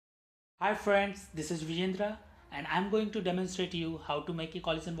Hi friends, this is Vijendra and I'm going to demonstrate you how to make a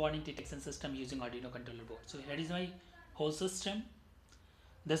collision warning detection system using Arduino controller board. So here is my whole system.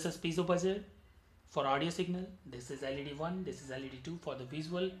 This is Piezo Buzzer for audio signal. This is LED 1, this is LED 2 for the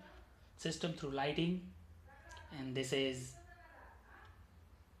visual system through lighting, and this is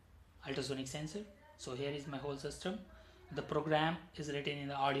ultrasonic sensor. So here is my whole system. The program is written in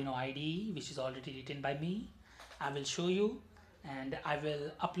the Arduino IDE, which is already written by me. I will show you and I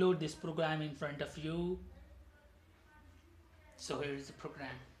will upload this program in front of you. So here is the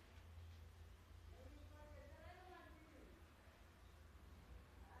program.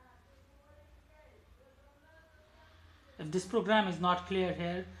 If this program is not clear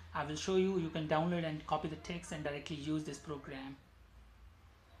here, I will show you. You can download and copy the text and directly use this program.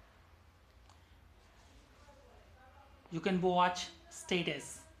 You can watch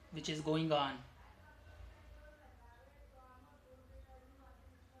status which is going on.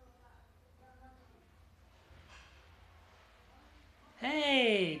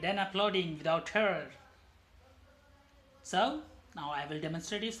 Hey, then uploading without error. So now I will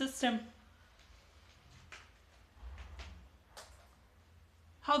demonstrate your system.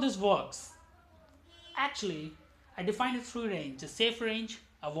 How this works. Actually, I defined a three range: a safe range,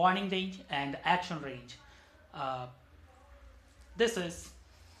 a warning range, and action range. Uh, this is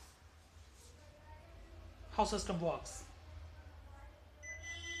how system works.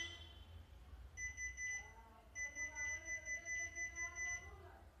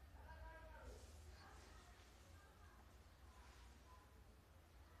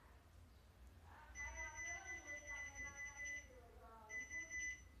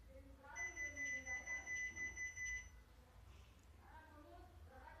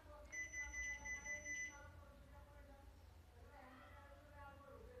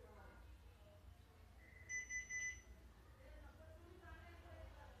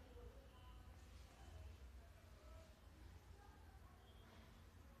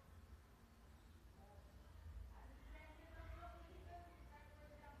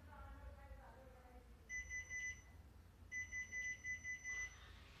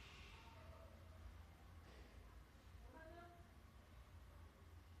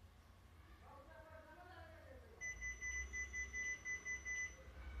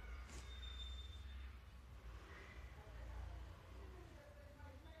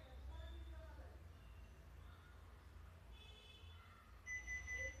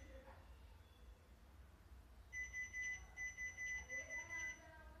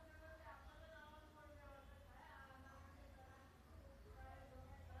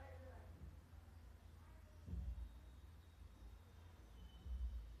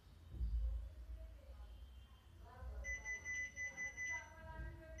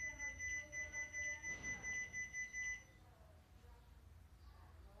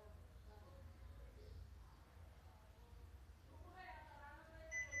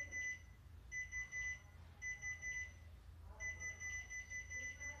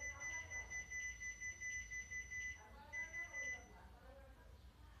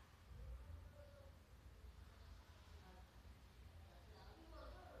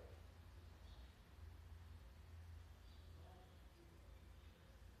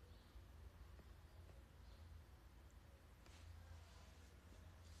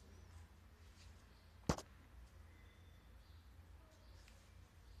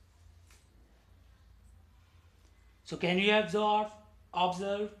 So can you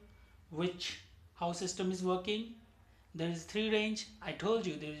observe which how system is working? There is three range. I told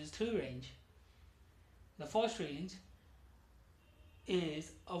you there is three range. The first range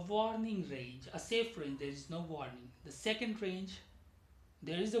is a warning range, a safe range. There is no warning. The second range,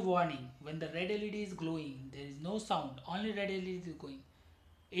 there is a warning. When the red LED is glowing, there is no sound. Only red LED is going.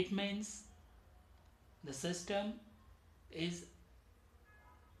 It means the system is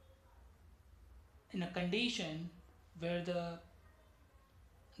in a condition where the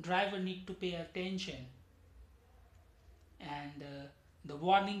driver need to pay attention, and the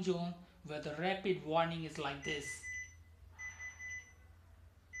warning zone where the rapid warning is like this.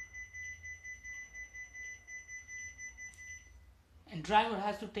 And driver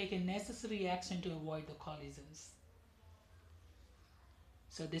has to take a necessary action to avoid the collisions.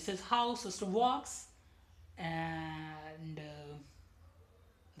 So this is how system works, and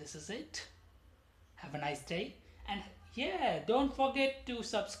this is it. Have a nice day, and yeah, don't forget to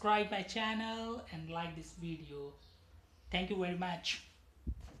subscribe my channel and like this video. Thank you very much.